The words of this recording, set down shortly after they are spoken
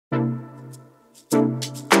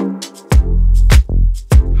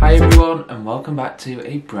Hi everyone and welcome back to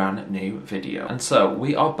a brand new video. And so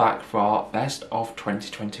we are back for our best of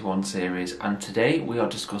 2021 series, and today we are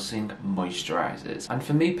discussing moisturizers. And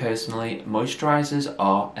for me personally, moisturizers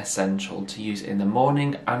are essential to use in the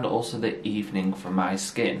morning and also the evening for my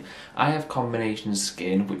skin. I have combination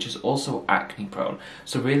skin which is also acne prone,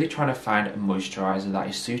 so really trying to find a moisturizer that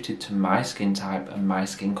is suited to my skin type and my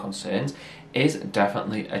skin concerns is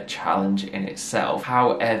definitely a challenge in itself.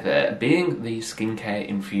 However, being the skincare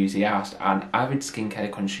enthusiast and avid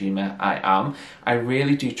skincare consumer I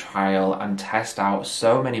really do trial and test out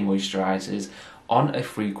so many moisturizers on a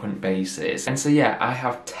frequent basis. And so yeah, I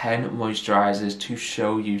have 10 moisturizers to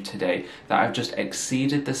show you today that have just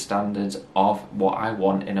exceeded the standards of what I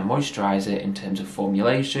want in a moisturizer in terms of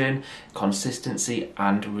formulation, consistency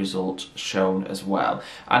and results shown as well.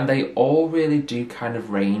 And they all really do kind of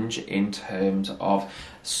range in terms of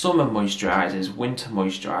summer moisturizers, winter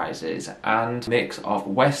moisturizers, and mix of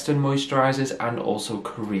Western moisturizers and also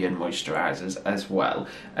Korean moisturizers as well,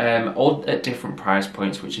 all at different price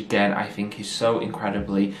points, which again I think is so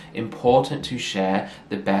incredibly important to share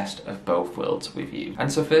the best of both worlds with you.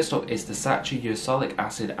 And so first up is the Sachi Ursolinic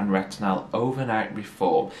Acid and Retinol Overnight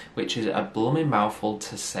Reform, which is a blooming mouthful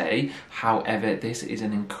to say. However, this is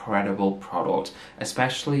an incredible product,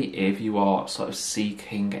 especially if you are sort of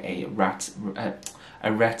seeking a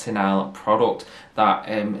retinol product that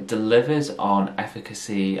delivers on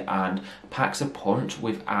efficacy and packs a punch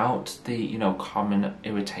without the common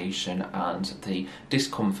irritation and the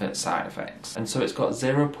discomfort side effects. And so it's got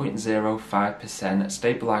 0.05%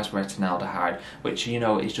 stabilized retinaldehyde, which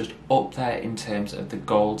is just up there in terms of the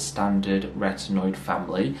gold standard retinoid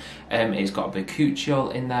family. It's got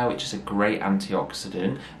bakuchiol in there, which is a great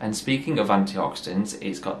antioxidant, and speaking of antioxidants,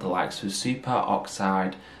 it's got the likes of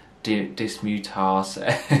superoxide dismutase,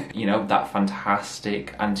 that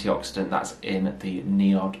fantastic antioxidant that's in the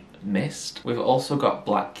neon mist. We've also got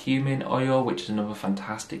black cumin oil, which is another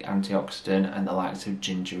fantastic antioxidant, and the likes of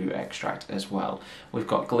ginger root extract as well. We've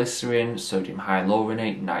got glycerin, sodium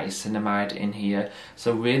hyaluronate, niacinamide in here.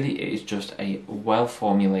 So really it is just a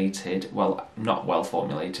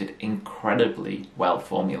incredibly well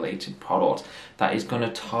formulated product that is going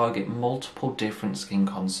to target multiple different skin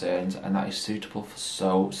concerns, and that is suitable for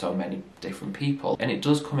so many different people. And it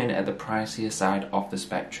does come in at the pricier side of the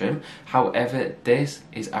spectrum. However, this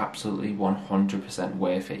is absolutely 100%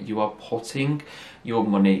 worth it. You are putting your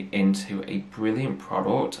money into a brilliant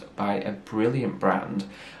product by a brilliant brand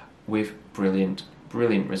with brilliant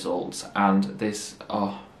results, and this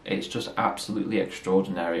it's just absolutely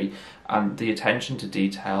extraordinary, and the attention to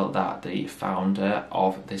detail that the founder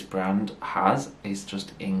of this brand has is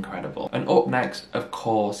just incredible. And up next, of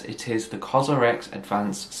course, it is the COSRX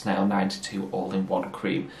Advanced Snail 92 All-in-One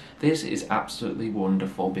Cream. This is absolutely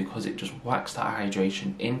wonderful because it just whacks that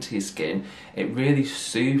hydration into your skin. It really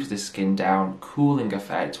soothes the skin down, cooling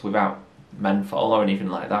effect without menthol or anything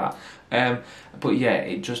like that. But yeah,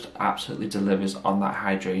 it just absolutely delivers on that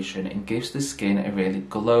hydration and gives the skin a really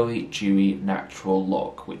glowy, dewy, natural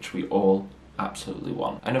look, which we all absolutely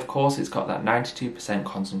want. And of course, it's got that 92%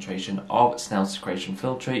 concentration of snail secretion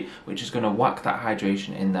filtrate, which is going to whack that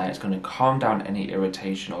hydration in there. It's going to calm down any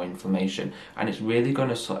irritation or inflammation, and it's really going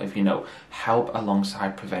to sort of help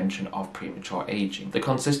alongside prevention of premature aging. The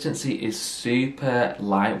consistency is super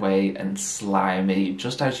lightweight and slimy,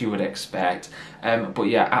 just as you would expect, but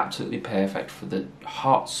yeah, absolutely perfect for the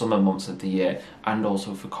hot summer months of the year and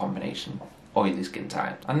also for combination oily skin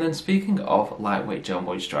type. And then speaking of lightweight gel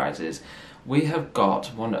moisturizers, we have got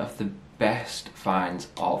one of the best finds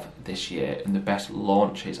of this year and the best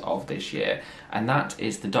launches of this year, and that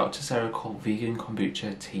is the Dr. Cerecol Vegan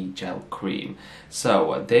Kombucha Tea Gel Cream.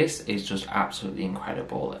 So this is just absolutely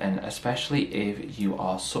incredible, and especially if you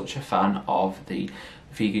are such a fan of the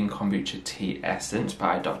Vegan Kombucha Tea Essence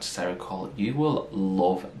by Dr. Cerecol, you will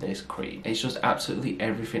love this cream. It's just absolutely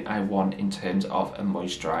everything I want in terms of a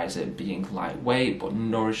moisturizer, being lightweight but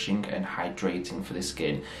nourishing and hydrating for the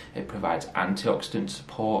skin. It provides antioxidant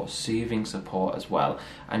support, soothing support as well,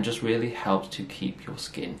 and just really helps to keep your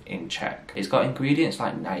skin in check. It's got ingredients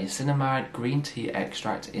like niacinamide, green tea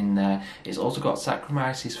extract in there. It's also got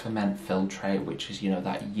Saccharomyces ferment filtrate, which is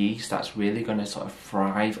that yeast that's really going to sort of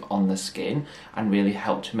thrive on the skin and really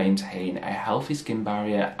help to maintain a healthy skin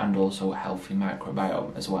barrier and also a healthy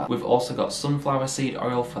microbiome as well. We've also got sunflower seed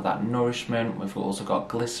oil for that nourishment. We've also got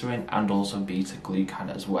glycerin and also beta glucan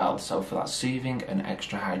as well, so for that soothing and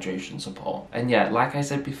extra hydration support. And yeah, like I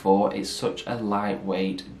said before, it's such a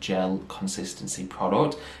lightweight gel consistency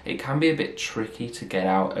product. It can be a bit tricky to get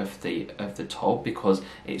out of the tub because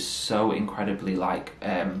it's so incredibly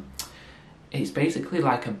it's basically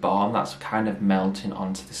like a balm that's kind of melting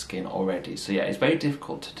onto the skin already. So yeah, it's very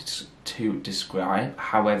difficult to describe.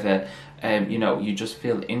 However, you know, you just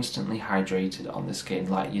feel instantly hydrated on the skin,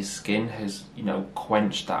 like your skin has, you know,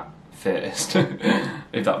 quenched that first,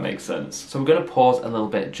 if that makes sense. So we're going to pause a little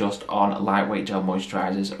bit just on lightweight gel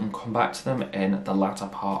moisturizers and come back to them in the latter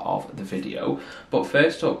part of the video. But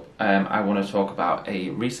first up, I want to talk about a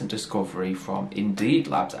recent discovery from Indeed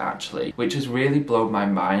Labs actually, which has really blown my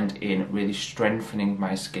mind in really strengthening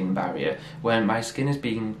my skin barrier when my skin is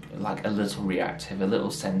being like a little reactive, a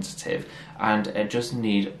little sensitive, and I just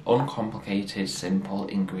need uncomplicated, simple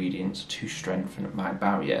ingredients to strengthen my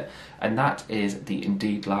barrier. And that is the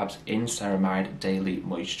Indeed Labs In Ceramide Daily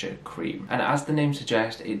Moisture Cream. And as the name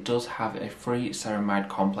suggests, it does have a free ceramide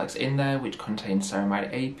complex in there, which contains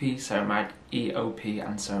ceramide AAPI, ceramide EOP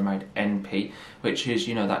and ceramide NP, which is,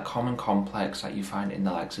 you know, that common complex that you find in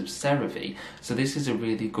the likes of CeraVe. So this is a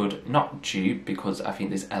really good, not dupe, because I think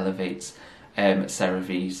this elevates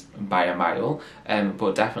CeraVe's by a mile,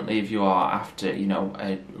 but definitely if you are after, you know,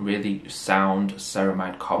 a really sound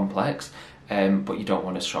ceramide complex, but you don't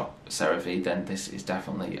want to shop CeraVe, then this is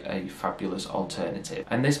definitely a fabulous alternative.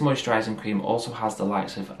 And this moisturising cream also has the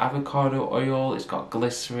likes of avocado oil, it's got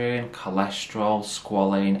glycerin, cholesterol,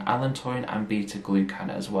 squalane, allantoin and beta-glucan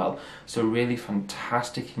as well. So really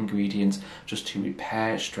fantastic ingredients just to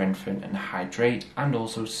repair, strengthen and hydrate and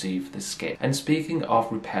also soothe the skin. And speaking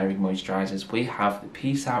of repairing moisturisers, we have the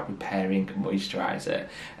Peace Out Repairing Moisturiser.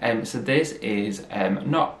 So this is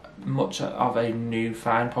not much of a new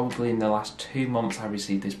find. Probably in the last 2 months I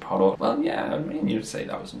received this product. Well, yeah, I mean, you'd say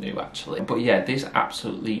that was new actually. But yeah, this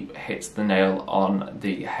absolutely hits the nail on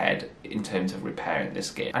the head in terms of repairing the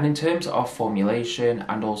skin. And in terms of formulation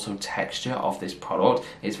and also texture of this product,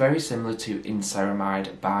 it's very similar to In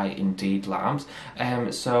Ceramide by Indeed Labs.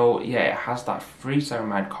 So yeah, it has that free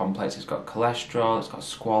ceramide complex, it's got cholesterol, it's got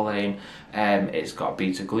squalane, it's got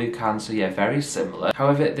beta-glucan, so yeah, very similar.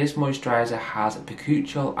 However, this moisturiser has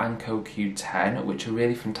bakuchiol and CoQ10, which are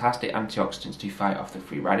really fantastic antioxidants to fight off the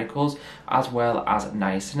free radicals, as well as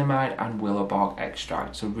niacinamide and willow bark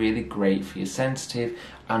extract, so really great for your sensitive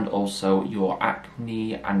and also your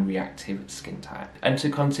acne and reactive skin type. And to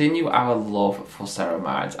continue our love for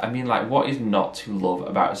ceramides, I mean, like, what is not to love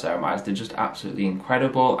about ceramides? They're just absolutely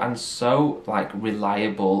incredible and so like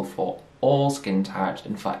reliable for all skin types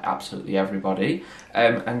and for absolutely everybody.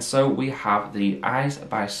 And so we have the Eyes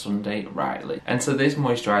by Sunday Riley. And so this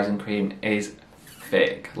moisturising cream is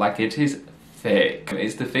thick, like it is thick.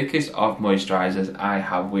 It's the thickest of moisturisers I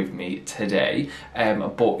have with me today,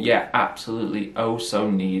 but yeah, absolutely oh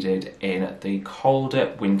so needed in the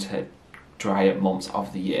colder winter drier months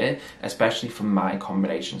of the year, especially for my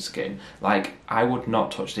combination skin. Like, I would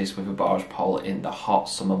not touch this with a barge pole in the hot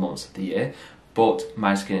summer months of the year, but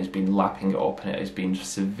my skin has been lapping it up and it has been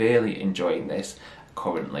severely enjoying this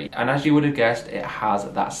currently. And as you would have guessed, it has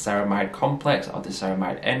that ceramide complex of the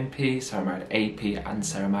ceramide NP, ceramide AP and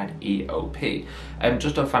ceramide EOP.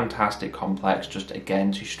 Just a fantastic complex, just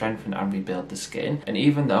again to strengthen and rebuild the skin. And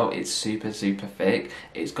even though it's super thick,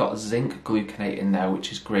 it's got zinc gluconate in there,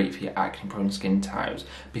 which is great for your acne prone skin types,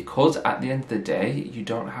 because at the end of the day you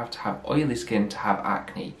don't have to have oily skin to have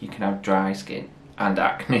acne. You can have dry skin and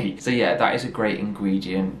acne. So yeah, that is a great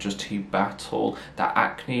ingredient just to battle that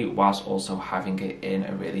acne whilst also having it in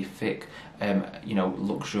a really thick, you know,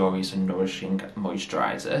 luxurious and nourishing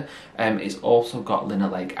moisturiser. It's also got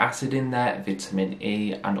linoleic acid in there, vitamin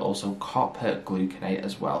E and also copper gluconate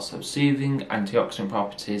as well, so soothing, antioxidant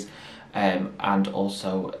properties, and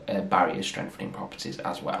also barrier strengthening properties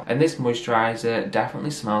as well. And this moisturiser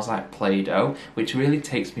definitely smells like Play-Doh, which really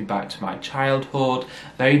takes me back to my childhood.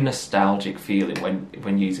 Very nostalgic feeling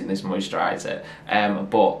when using this moisturiser,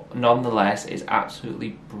 but nonetheless it's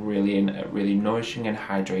absolutely brilliant at really nourishing and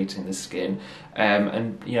hydrating the skin,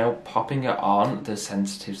 and you know, popping it on the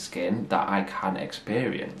sensitive skin that I can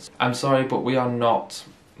experience. I'm sorry, but we are not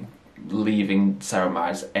leaving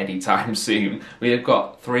ceramides anytime soon. We have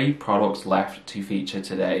got 3 products left to feature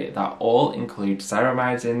today that all include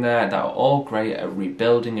ceramides in there, that are all great at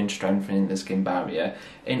rebuilding and strengthening the skin barrier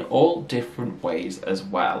in all different ways as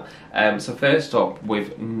well. So first up,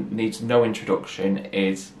 with needs no introduction,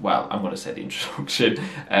 is, well, I'm going to say the introduction,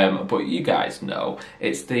 but you guys know,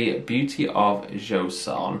 it's the Beauty of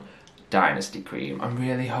Joseon Dynasty Cream. I'm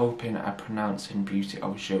really hoping I'm pronouncing Beauty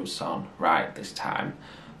of Joseon right this time.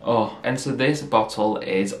 Oh, and so this bottle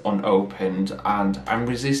is unopened, and I'm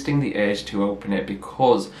resisting the urge to open it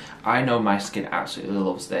because I know my skin absolutely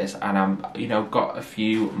loves this, and I'm, you know, got a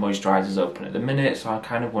few moisturizers open at the minute, so I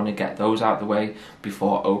kind of want to get those out of the way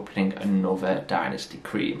before opening another Dynasty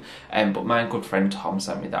cream. But my good friend Tom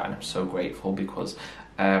sent me that, and I'm so grateful because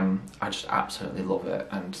I just absolutely love it,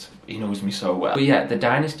 and he knows me so well. But yeah, the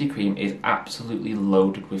Dynasty cream is absolutely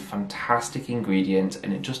loaded with fantastic ingredients,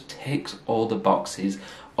 and it just ticks all the boxes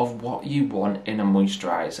of what you want in a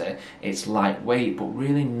moisturiser. It's lightweight but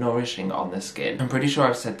really nourishing on the skin. I'm pretty sure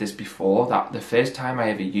I've said this before, that the first time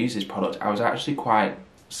I ever used this product, I was actually quite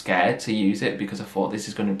scared to use it because I thought this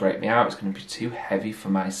is going to break me out, it's going to be too heavy for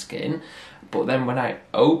my skin. But then when I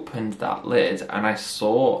opened that lid and I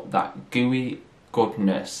saw that gooey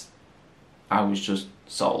goodness, I was just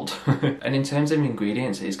sold. And in terms of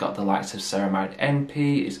ingredients, it's got the likes of ceramide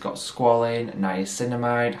NP, it's got squalane,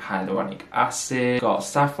 niacinamide, hyaluronic acid, it's got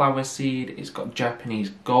safflower seed, it's got Japanese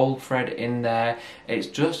gold thread in there. It's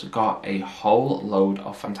just got a whole load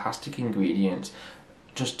of fantastic ingredients,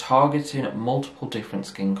 just targeting multiple different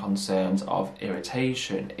skin concerns of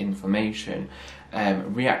irritation, inflammation,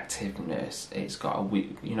 reactiveness. It's got a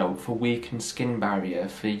you know, for weakened skin barrier,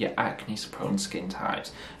 for your acne prone skin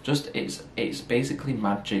types. Just it's basically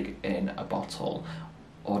magic in a bottle,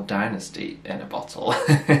 or Dynasty in a bottle.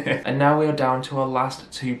 And now we are down to our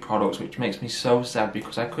last two products, which makes me so sad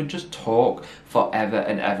because I could just talk forever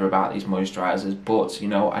and ever about these moisturizers, but you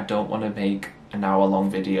know, I don't want to make an hour-long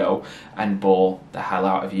video and bore the hell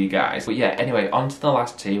out of you guys. But yeah, anyway, on to the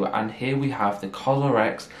last two, and here we have the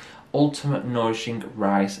CosRx Ultimate Nourishing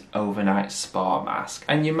Rice Overnight Spa Mask.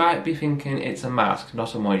 And you might be thinking it's a mask,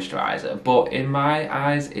 not a moisturiser, but in my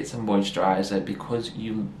eyes it's a moisturiser because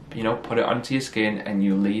you know, put it onto your skin and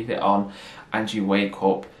you leave it on and you wake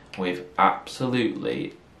up with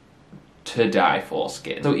absolutely to die for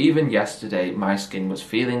skin. So even yesterday my skin was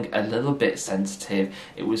feeling a little bit sensitive.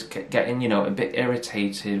 It was getting, you know, a bit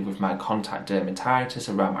irritated with my contact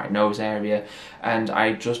dermatitis around my nose area, and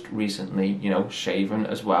I just recently, you know, shaven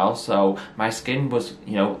as well, so my skin was,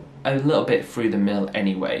 you know, a little bit through the mill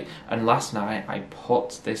anyway. And last night I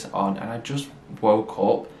put this on and I just woke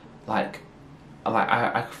up like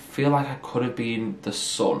I feel like I could have been the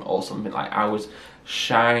sun or something. Like I was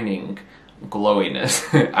shining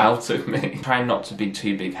glowiness out of me. Trying not to be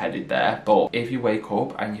too big-headed there, but if you wake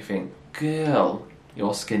up and you think, girl,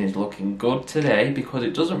 your skin is looking good today, because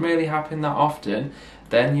it doesn't really happen that often,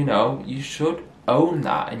 then you know, you should own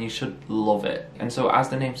that and you should love it. And so, as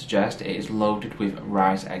the name suggests, it is loaded with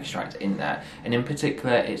rice extract in there, and in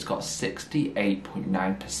particular it's got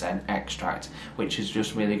 68.9% extract, which is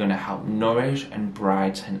just really going to help nourish and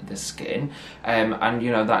brighten the skin. And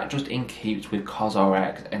you know, that just in keeps with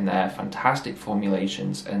CosRx and their fantastic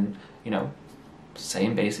formulations, and you know,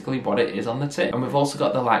 saying basically what it is on the tip. And we've also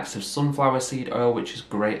got the likes of sunflower seed oil, which is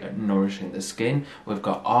great at nourishing the skin. We've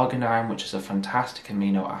got arginine, which is a fantastic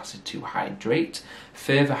amino acid to hydrate.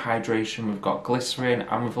 Further hydration, we've got glycerin,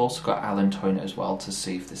 and we've also got allantoin as well to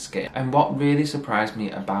soothe the skin. And what really surprised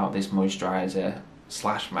me about this moisturiser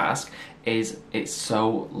slash mask is it's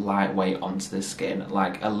so lightweight onto the skin.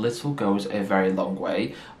 Like, a little goes a very long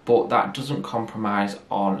way, but that doesn't compromise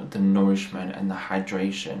on the nourishment and the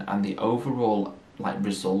hydration and the overall like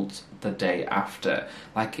results the day after.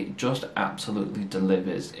 Like, it just absolutely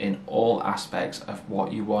delivers in all aspects of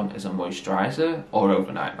what you want as a moisturiser or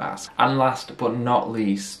overnight mask. And last but not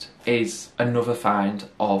least is another find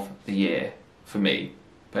of the year for me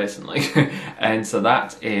personally. And so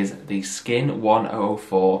that is the Skin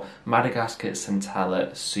 104 Madagascar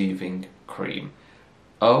Centella Soothing Cream.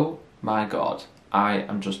 Oh my god, I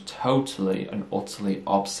am just totally and utterly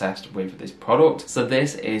obsessed with this product. So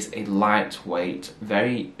this is a lightweight,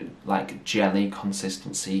 very like jelly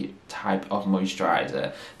consistency type of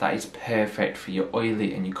moisturiser that is perfect for your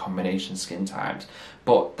oily and your combination skin types.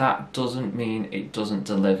 But that doesn't mean it doesn't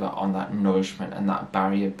deliver on that nourishment and that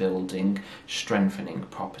barrier building, strengthening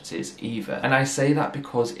properties either. And I say that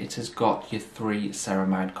because it has got your 3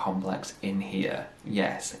 ceramide complex in here.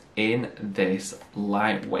 Yes, in this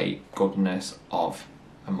lightweight goodness of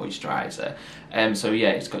a moisturiser. So yeah,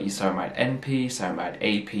 it's got your ceramide NP, ceramide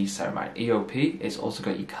AP, ceramide EOP. It's also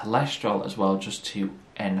got your cholesterol as well, just to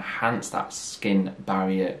enhance that skin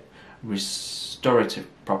barrier restorative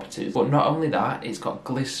properties. But not only that, it's got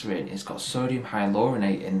glycerin, it's got sodium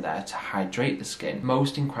hyaluronate in there to hydrate the skin.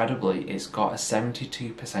 Most incredibly, it's got a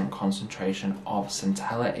 72% concentration of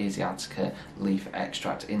Centella asiatica leaf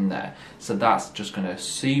extract in there. So that's just going to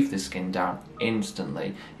soothe the skin down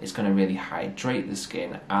instantly. It's going to really hydrate the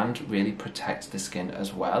skin and really protect the skin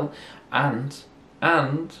as well. And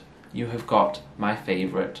you have got my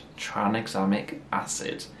favourite tranexamic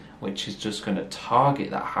acid, which is just going to target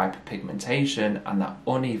that hyperpigmentation and that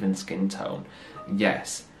uneven skin tone.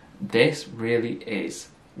 Yes, this really is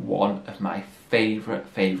one of my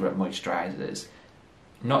favourite moisturisers,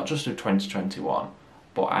 not just of 2021,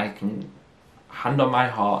 but I can hand on my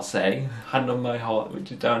heart,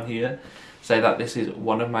 which is down here, say that this is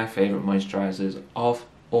one of my favourite moisturisers of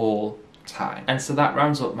all time. And so that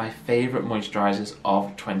rounds up my favourite moisturisers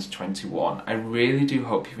of 2021. I really do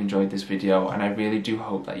hope you've enjoyed this video, and I really do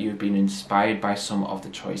hope that you've been inspired by some of the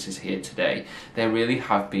choices here today. There really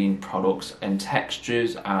have been products and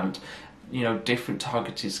textures and, you know, different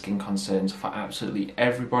targeted skin concerns for absolutely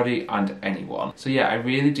everybody and anyone. So yeah, I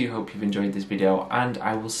really do hope you've enjoyed this video, and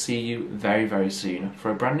I will see you very soon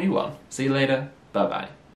for a brand new one. See you later. Bye bye.